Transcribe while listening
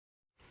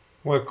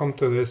Welcome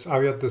to this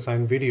Aviat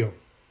design video.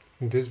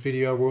 In this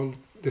video I will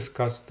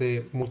discuss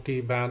the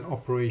multi-band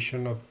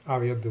operation of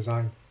Aviat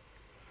design.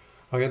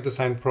 Aviat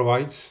design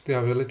provides the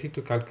ability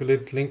to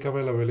calculate link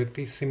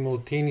availability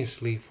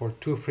simultaneously for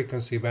two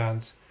frequency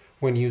bands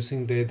when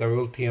using the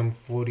WLTM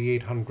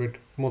 4800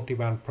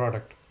 multi-band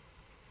product.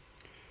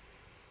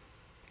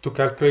 To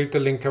calculate the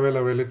link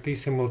availability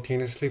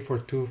simultaneously for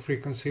two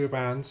frequency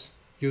bands,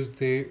 use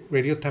the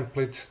radio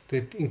templates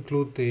that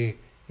include the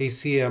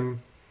ACM-MB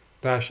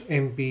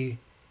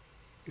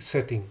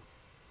setting.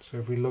 So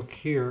if we look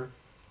here,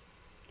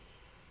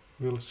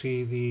 we'll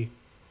see the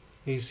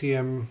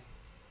ACM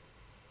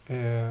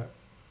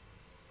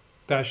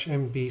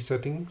 -MB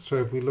setting. So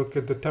if we look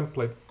at the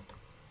template,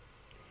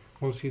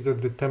 we'll see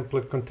that the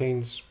template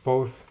contains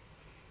both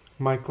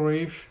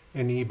microwave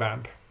and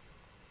E-band.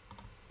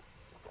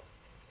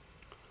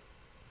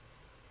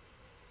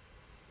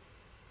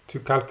 To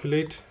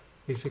calculate,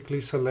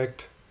 basically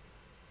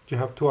you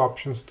have two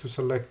options to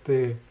select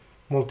the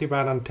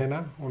multiband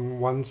antenna on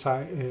one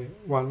side,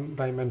 one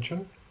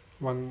dimension,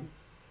 one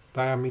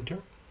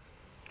diameter,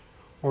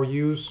 or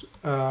use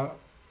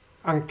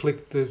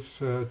unclick this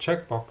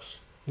checkbox,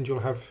 and you'll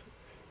have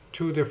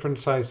two different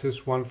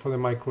sizes, one for the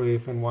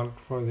microwave and one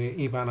for the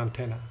E-band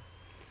antenna.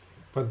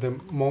 But the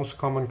most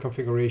common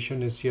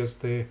configuration is just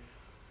the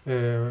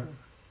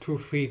 2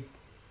 feet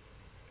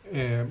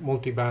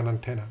multiband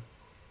antenna.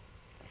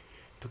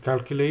 To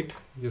calculate,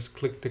 just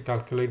click the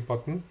calculate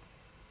button,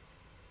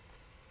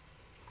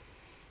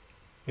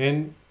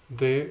 and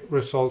the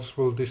results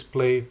will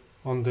display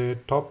on the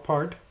top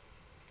part.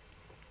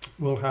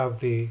 We'll have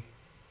the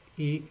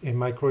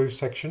microwave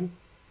section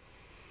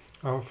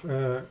of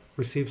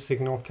received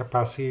signal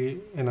capacity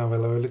and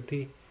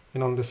availability,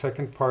 and on the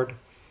second part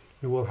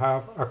we will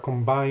have a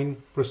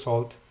combined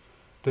result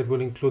that will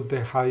include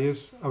the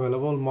highest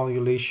available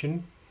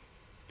modulation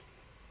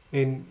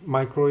in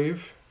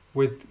microwave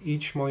with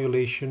each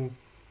modulation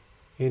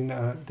in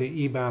the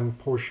E-band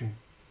portion.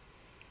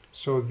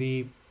 So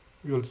you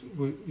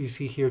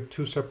see here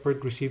two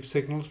separate received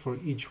signals for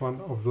each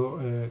one of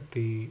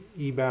the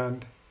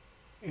E-band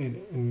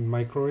in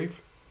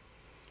microwave,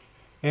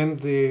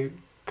 and the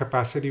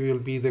capacity will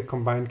be the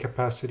combined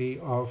capacity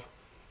of,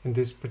 in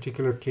this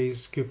particular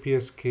case,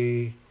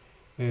 QPSK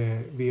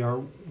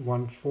VR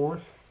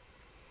 1/4,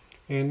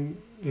 and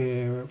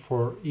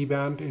for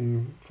E-band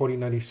in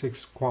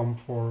 4096 QAM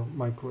for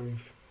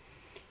microwave.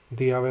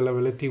 The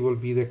availability will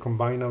be the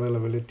combined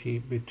availability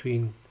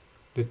between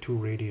the two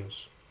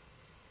radios.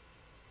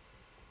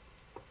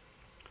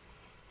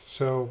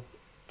 So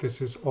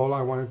this is all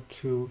I wanted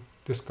to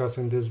discuss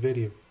in this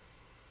video.